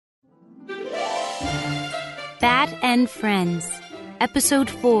Bat and Friends, Episode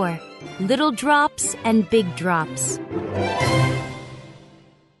 4, Little Drops and Big Drops.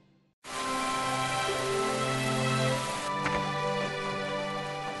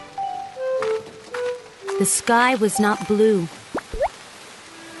 The sky was not blue.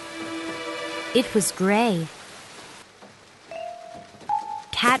 It was gray.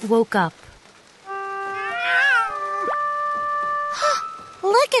 Cat woke up.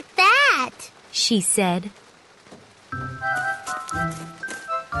 Look at that, she said.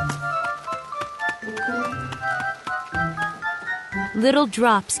 Little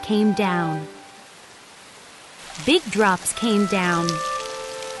drops came down. Big drops came down.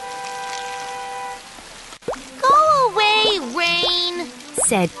 Go away, rain,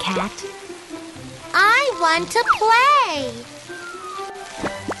 said Cat. I want to play.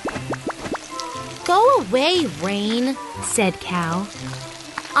 Go away, rain, said Cow.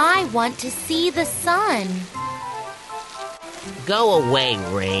 I want to see the sun. Go away,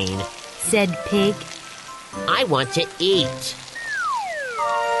 rain, said Pig. I want to eat.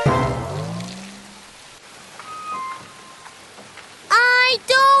 I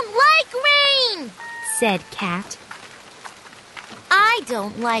don't like rain, said Cat. I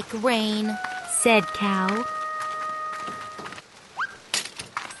don't like rain, said Cow.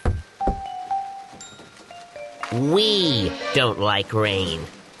 We don't like rain,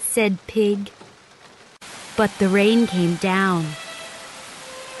 said Pig. But the rain came down.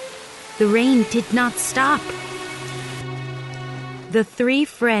 The rain did not stop. The three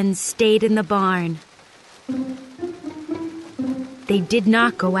friends stayed in the barn. They did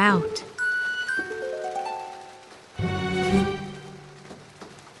not go out.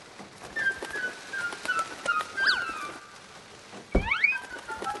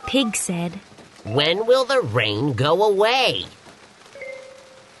 Pig said, "When will the rain go away?"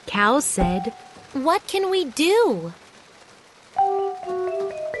 Cow said, "What can we do?"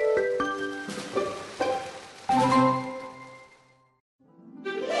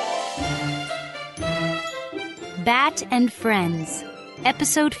 Bat and Friends,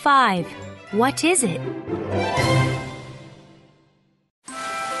 Episode 5, What is it?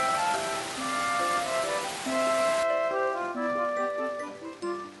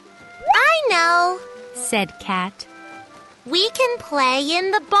 I know, said Cat. We can play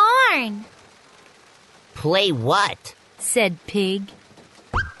in the barn. Play what? said Pig.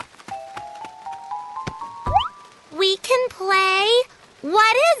 We can play.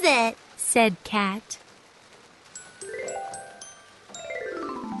 What is it? said Cat.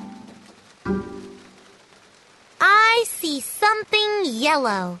 I see something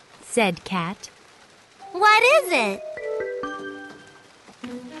yellow, said Cat. What is it?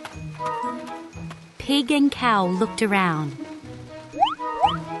 Pig and Cow looked around.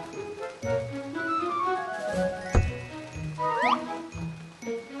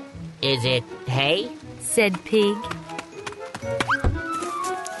 Is it hay? said Pig.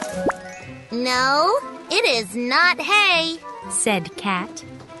 No, it is not hay, said Cat.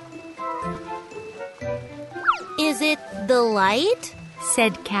 Is it the light?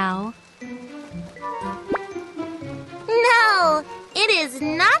 said Cow. No, it is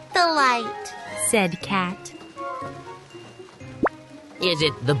not the light, said Cat. Is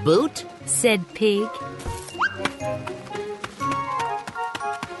it the boot? said Pig.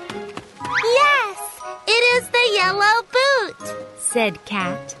 Yes, it is the yellow boot, said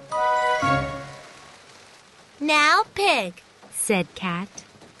Cat. Now, Pig, said Cat.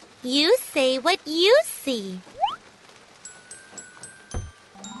 You say what you see.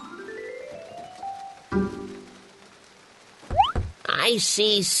 I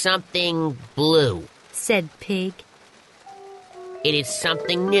see something blue. said Pig. It is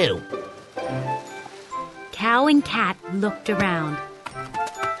something new. Cow and Cat looked around.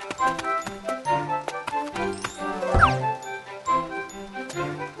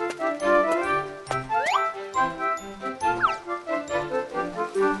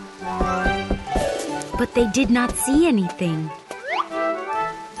 But they did not see anything.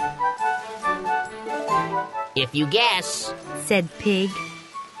 If you guess, said Pig.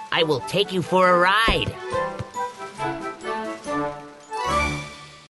 I will take you for a ride.